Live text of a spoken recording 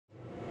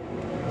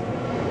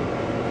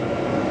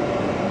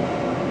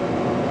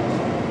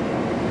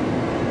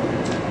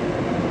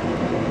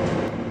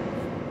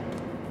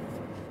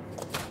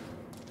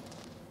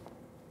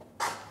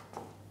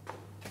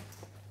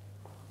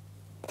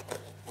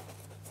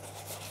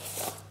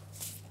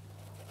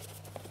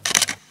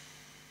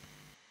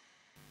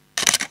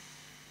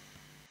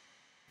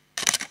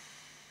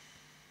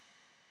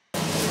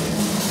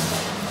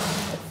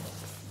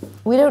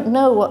We don't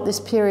know what this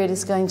period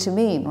is going to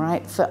mean,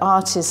 right, for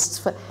artists,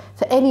 for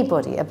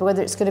anybody,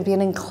 whether it's going to be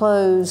an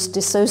enclosed,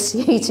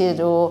 dissociated,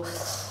 or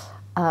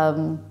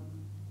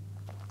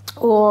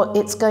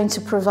it's going to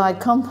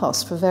provide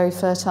compost for very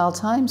fertile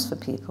times for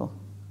people.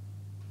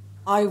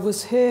 I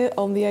was here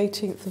on the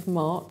 18th of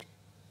March.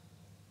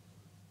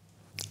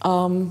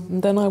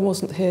 And then I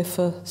wasn't here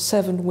for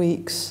 7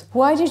 weeks.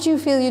 Why did you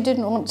feel you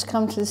didn't want to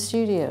come to the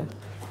studio?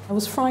 I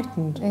was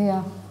frightened.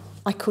 Yeah.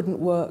 I couldn't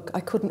work, I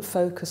couldn't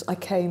focus. I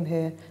came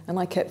here and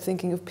I kept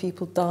thinking of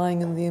people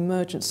dying and the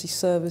emergency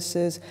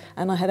services,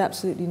 and I had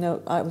absolutely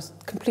I was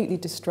completely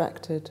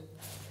distracted.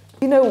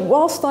 You know,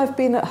 whilst I've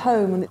been at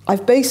home,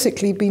 I've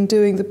basically been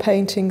doing the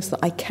paintings that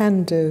I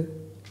can do.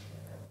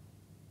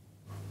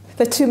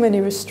 There are too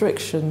many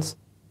restrictions.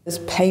 There's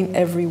paint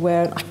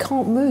everywhere and I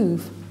can't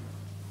move.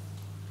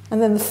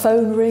 And then the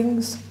phone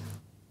rings.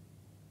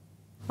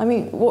 I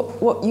mean,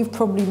 what you've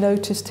probably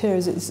noticed here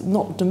is it's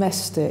not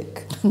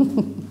domestic.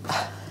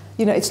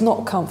 You know, it's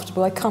not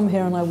comfortable. I come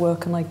here and I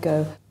work and I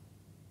go.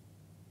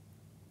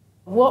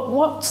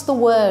 What's the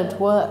word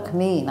work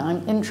mean?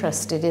 I'm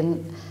interested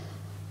in...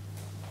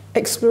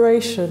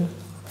 Exploration,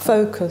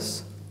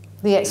 focus.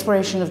 The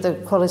exploration of the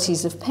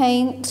qualities of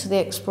paint, the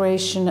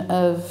exploration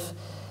of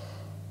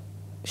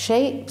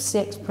shapes, the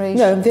exploration...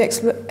 No,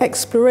 the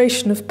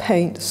exploration of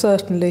paint,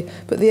 certainly,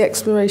 but the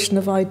exploration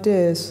of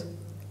ideas.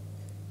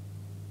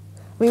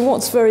 I mean,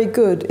 what's very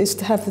good is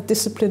to have the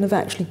discipline of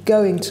actually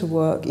going to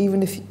work,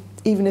 even if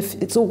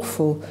it's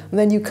awful, and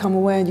then you come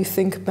away and you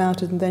think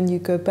about it and then you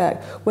go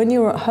back. When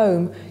you're at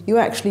home, you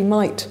actually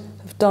might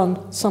have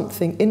done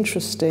something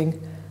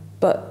interesting,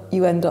 but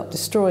you end up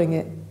destroying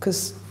it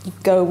because you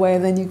go away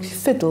and then you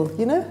fiddle,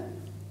 you know?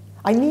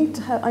 I need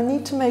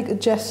to make a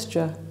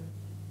gesture.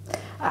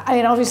 I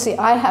mean, obviously,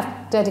 I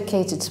have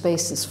dedicated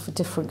spaces for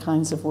different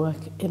kinds of work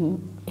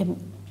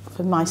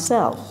for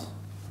myself.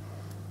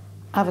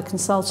 I have a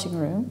consulting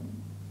room,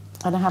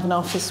 and I have an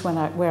office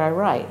where I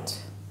write.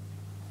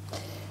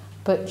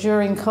 But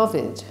during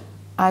COVID,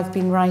 I've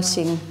been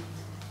writing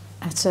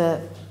at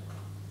a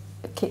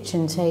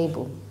kitchen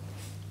table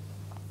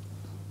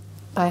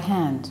by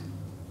hand.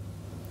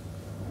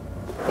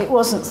 It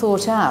wasn't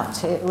thought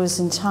out, it was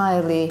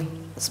entirely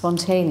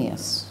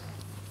spontaneous.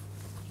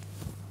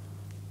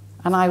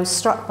 And I was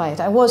struck by it.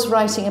 I was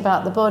writing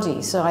about the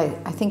body, so I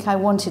think I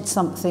wanted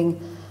something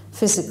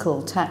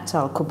physical,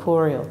 tactile,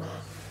 corporeal.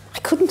 I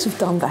couldn't have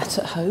done that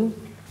at home.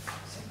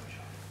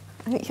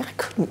 I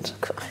couldn't.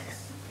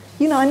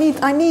 You know, I need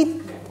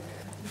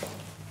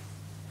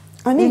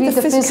the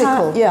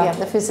physical. Yeah,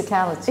 the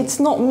physicality. It's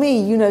not me,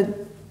 you know,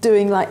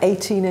 doing like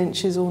 18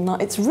 inches or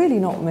not. It's really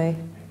not me.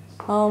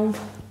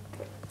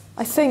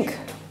 I think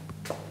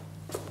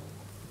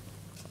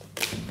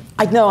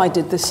I know I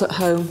did this at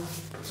home.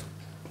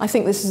 I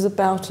think this is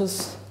about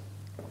as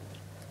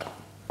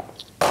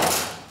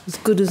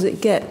good as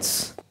it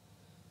gets.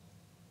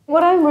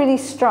 What I'm really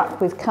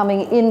struck with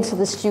coming into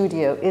the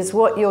studio is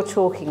what you're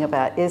talking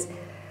about, is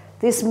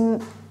this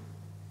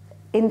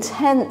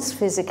intense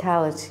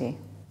physicality.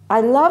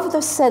 I love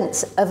the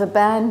sense of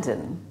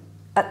abandon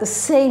at the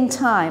same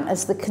time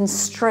as the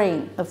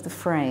constraint of the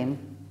frame.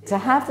 To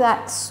have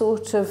that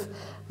sort of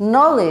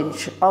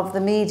knowledge of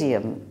the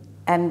medium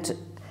and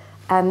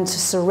to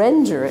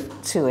surrender it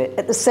to it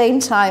at the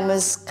same time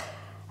as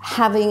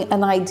having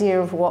an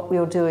idea of what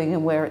you're doing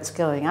and where it's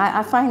going.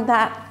 I find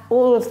that,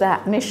 all of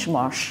that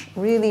mishmash,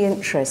 really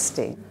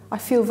interesting. I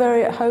feel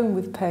very at home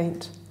with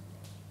paint.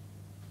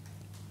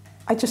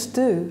 I just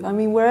do. I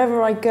mean,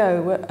 wherever I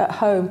go, at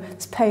home,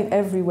 there's paint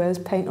everywhere.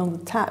 There's paint on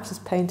the taps, there's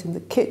paint in the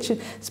kitchen,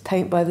 there's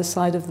paint by the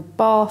side of the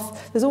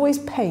bath. There's always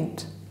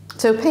paint.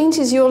 So paint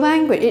is your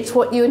language, it's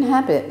what you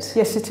inhabit?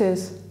 Yes, it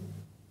is.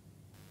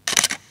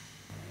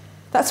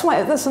 That's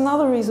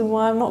another reason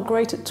why I'm not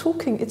great at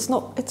talking. It's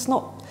not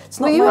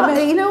well,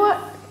 you know what?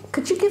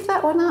 Could you give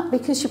that one up?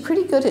 Because you're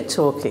pretty good at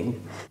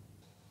talking.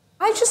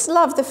 I just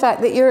love the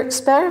fact that you're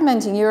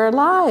experimenting, you're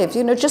alive.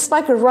 You know, just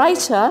like a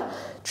writer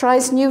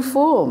tries new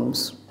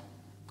forms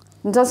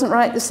and doesn't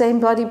write the same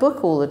bloody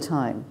book all the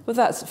time.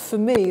 Well, for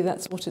me,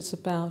 that's what it's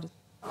about.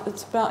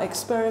 It's about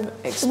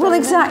experimentation. Well,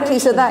 exactly.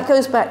 So that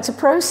goes back to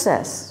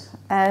process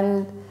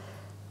and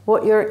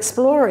what you're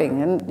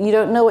exploring. And you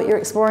don't know what you're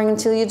exploring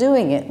until you're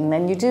doing it. And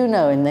then you do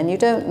know, and then you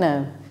don't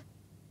know.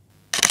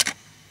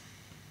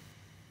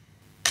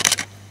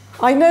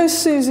 I know,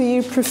 Susie,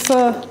 you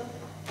prefer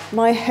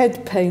my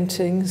head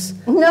paintings.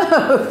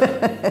 No.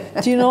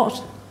 Do you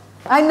not?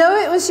 I know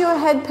it was your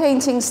head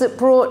paintings that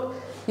brought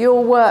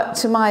your work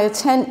to my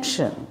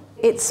attention.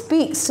 It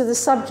speaks to the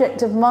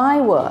subject of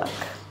my work,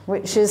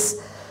 which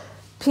is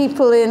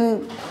people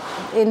in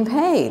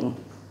pain,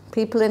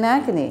 people in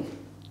agony.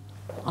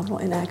 I'm not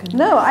in agony.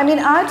 No, I mean,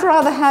 I'd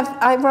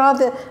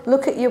rather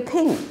look at your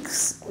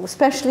pinks,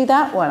 especially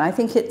that one. I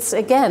think it's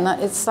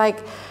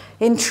like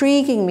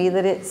intriguing me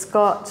that it's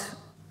got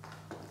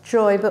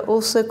joy, but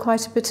also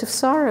quite a bit of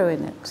sorrow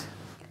in it.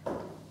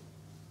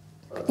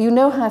 You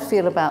know how I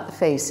feel about the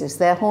faces.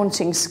 They're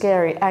haunting,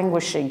 scary,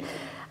 anguishing.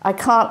 I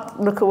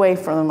can't look away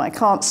from them. I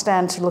can't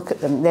stand to look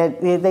at them.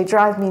 They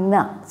drive me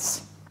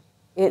nuts.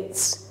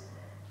 It's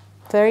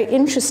very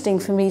interesting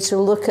for me to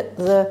look at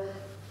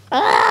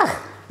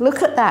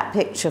look at that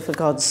picture, for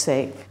God's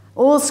sake.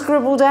 All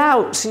scribbled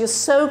out. You're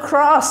so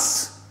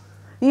cross.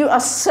 You are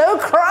so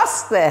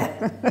cross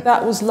there.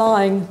 That was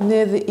lying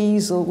near the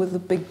easel with the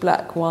big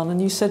black one,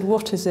 and you said,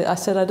 "What is it?" I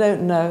said, "I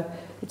don't know.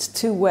 It's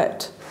too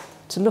wet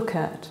to look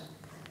at."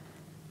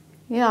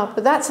 Yeah,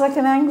 but that's like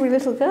an angry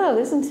little girl,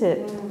 isn't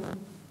it? Mm.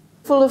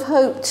 Full of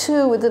hope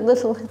too, with the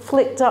little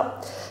flicked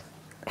up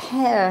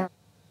hair.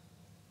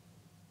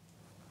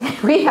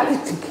 We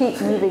have to keep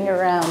moving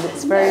around.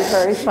 It's very,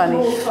 very funny.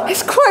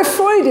 It's quite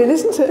Freudian,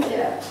 isn't it?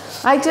 Yeah.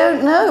 I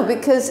don't know,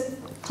 because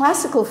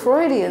classical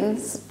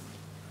Freudians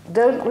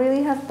don't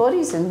really have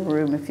bodies in the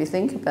room, if you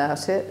think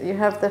about it. You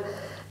have the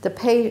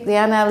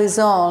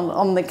analysant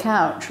on the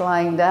couch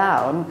lying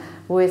down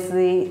with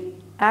the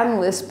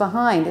analyst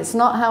behind. It's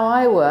not how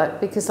I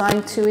work, because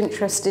I'm too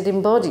interested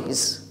in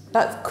bodies.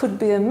 That could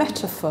be a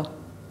metaphor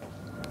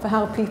for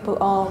how people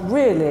are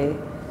really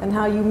and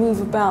how you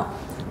move about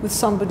with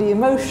somebody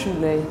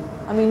emotionally.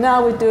 I mean,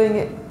 now we're doing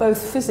it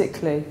both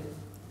physically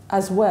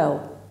as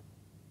well.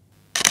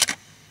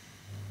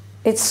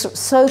 It's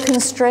so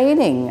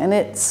constraining, and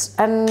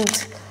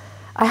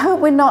I hope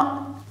we're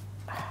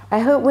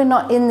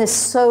not in this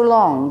so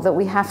long that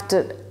we have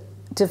to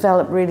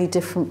develop really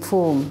different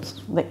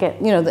forms that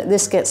that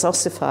this gets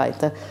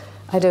ossified.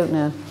 I don't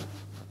know.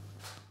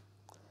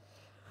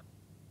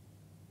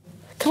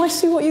 Can I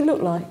see what you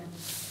look like?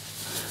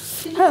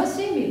 Did you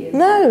see me?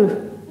 No.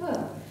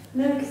 Oh.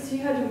 No, because you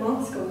had your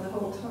mask on the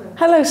whole time.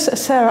 Hello,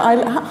 Sarah.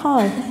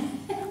 Hi.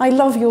 I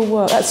love your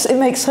work. It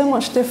makes so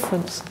much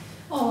difference.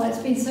 Oh, it's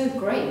been so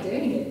great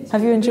doing it.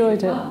 Have you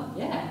enjoyed it? Fun.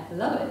 Yeah, I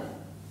love it.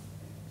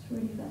 It's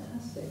really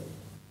fantastic.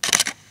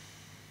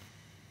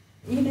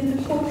 You did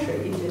the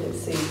portrait you did of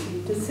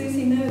Susie. Does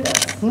Susie know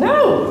that?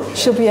 No!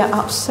 She'll be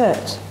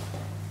upset.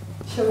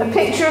 A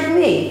picture of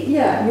me?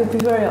 Yeah. You'll be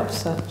very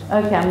upset.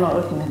 Okay, I'm not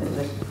looking at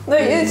it. No,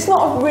 it's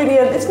not really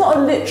it's not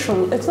a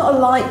literal, it's not a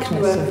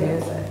likeness of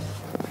you.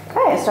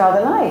 Okay, it's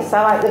rather nice.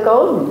 I like the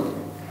golden.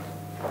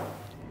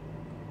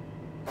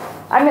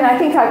 I mean, I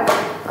think I've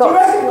got... Do you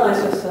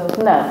recognise yourself?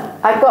 No.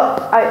 I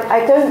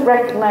don't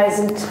recognise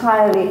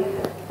entirely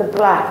the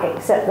black,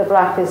 except the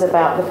black is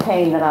about the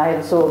pain that I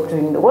absorb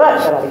doing the work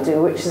that I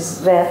do, which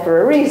is there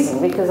for a reason,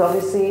 because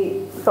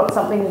obviously it's got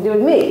something to do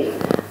with me.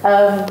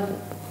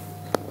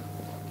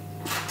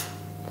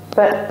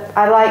 But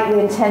I like the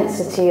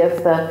intensity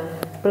of the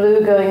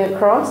blue going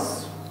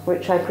across,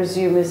 which I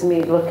presume is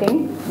me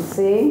looking and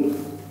seeing.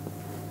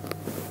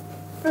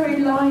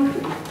 Very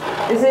lively.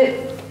 Is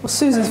it? Well,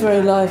 Susie's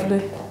very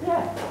lively.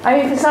 Yeah. I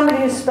mean, for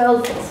somebody who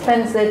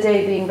spends their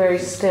day being very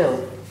still,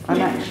 I'm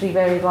actually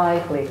very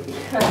lively.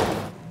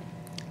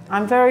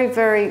 I'm very,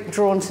 very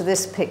drawn to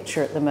this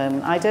picture at the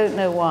moment. I don't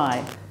know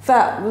why.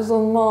 That was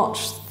on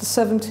March the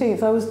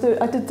 17th.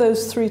 I did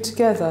those three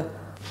together.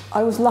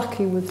 I was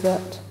lucky with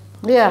that.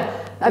 Yeah,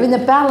 I mean, the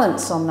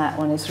balance on that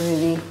one is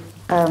really,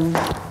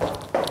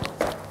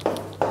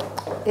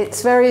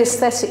 it's very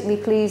aesthetically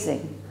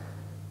pleasing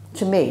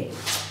to me.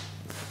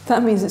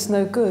 That means it's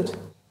no good.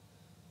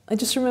 I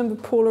just remember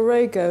Paula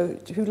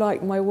Rago, who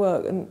liked my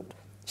work, and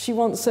she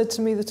once said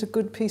to me that a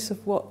good piece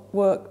of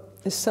work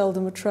is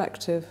seldom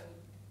attractive.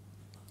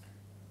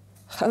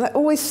 And that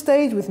always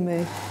stayed with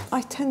me.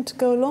 I tend to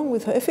go along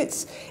with her. If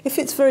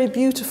it's very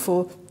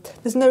beautiful,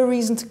 there's no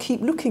reason to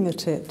keep looking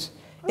at it.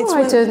 Oh,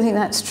 I don't think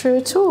that's true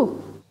at all.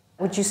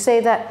 Would you say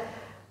that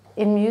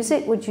in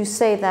music? Would you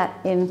say that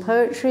in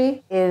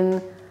poetry?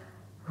 In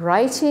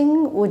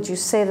writing? Would you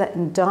say that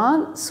in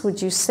dance?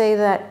 Would you say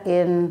that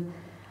in...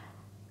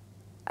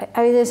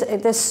 I mean,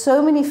 there's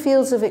so many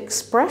fields of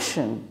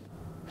expression.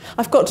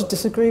 I've got to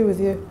disagree with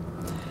you.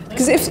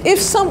 Because if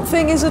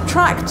something is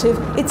attractive,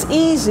 it's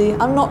easy,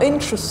 I'm not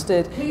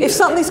interested. If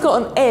something's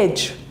got an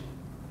edge,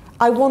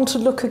 I want to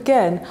look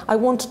again, I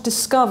want to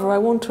discover, I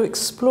want to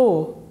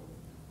explore.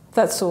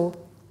 That's all.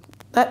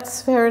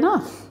 That's fair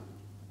enough.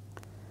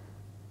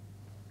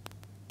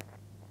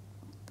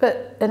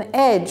 But an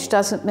edge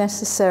doesn't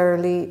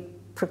necessarily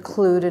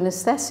preclude an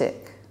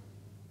aesthetic.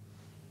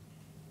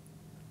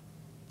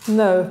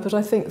 No, but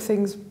I think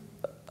things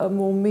are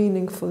more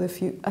meaningful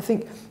I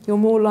think you're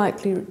more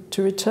likely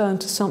to return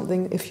to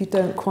something if you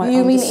don't quite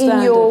understand it. You mean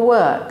in your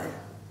work?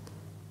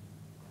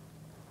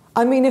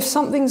 I mean, if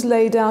something's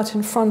laid out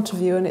in front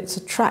of you and it's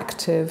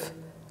attractive,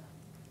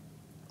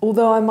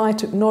 although I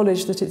might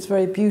acknowledge that it's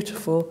very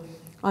beautiful,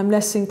 I'm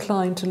less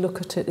inclined to look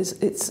at it.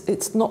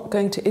 It's not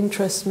going to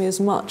interest me as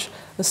much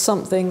as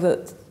something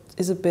that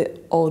is a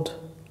bit odd,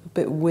 a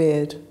bit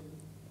weird.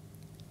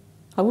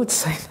 I would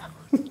say that,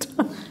 wouldn't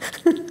I?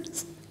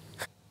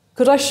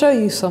 Could I show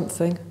you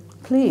something?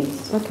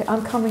 Please. Okay,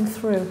 I'm coming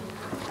through.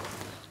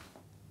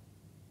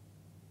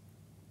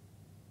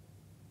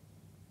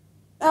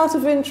 Out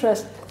of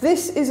interest,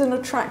 this is an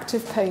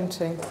attractive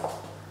painting.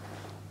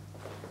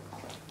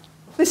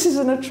 This is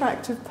an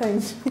attractive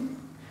painting.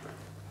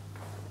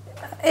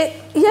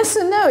 Yes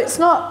and no. It's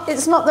not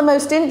the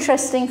most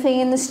interesting thing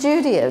in the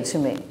studio to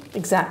me.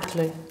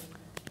 Exactly.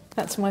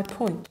 That's my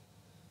point.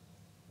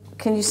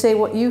 Can you say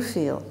what you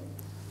feel?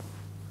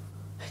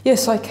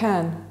 Yes, I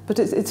can, but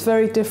it's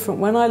very different.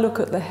 When I look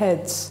at the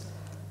heads,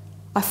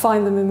 I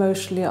find them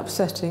emotionally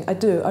upsetting. I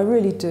do, I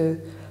really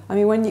do. I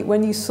mean,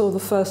 when you saw the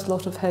first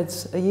lot of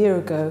heads a year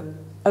ago,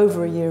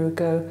 over a year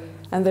ago,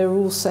 and they were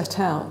all set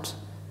out,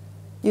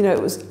 you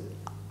know,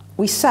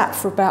 we sat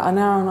for about an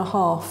hour and a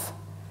half,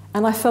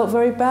 and I felt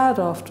very bad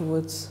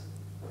afterwards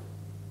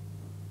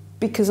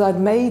because I'd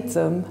made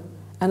them,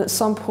 and at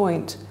some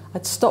point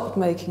I'd stopped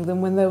making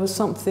them when there was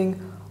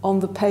something on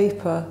the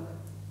paper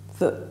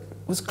that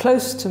was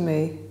close to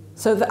me.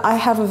 So that I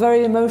have a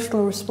very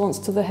emotional response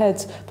to the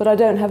heads, but I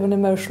don't have an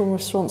emotional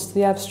response to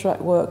the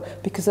abstract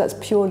work because that's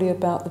purely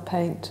about the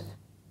paint.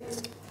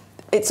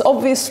 It's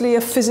obviously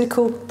a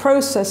physical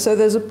process, so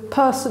there's a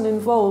person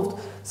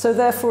involved, so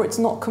therefore it's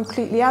not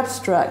completely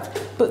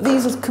abstract, but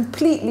these are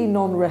completely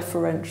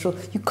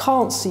non-referential. You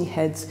can't see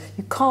heads,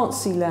 you can't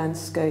see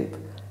landscape,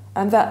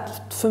 and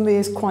that for me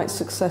is quite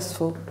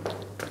successful.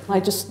 I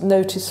just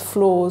notice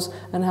flaws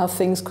and how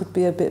things could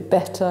be a bit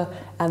better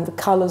and the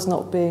colours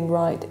not being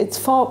right. It's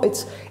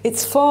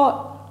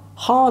far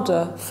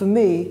harder for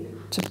me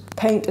to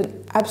paint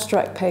an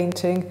abstract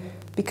painting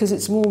because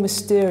it's more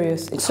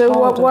mysterious. It's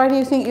harder. Why do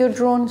you think you're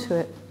drawn to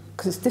it?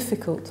 Because it's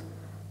difficult.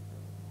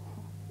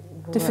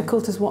 Right.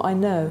 Difficult is what I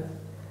know.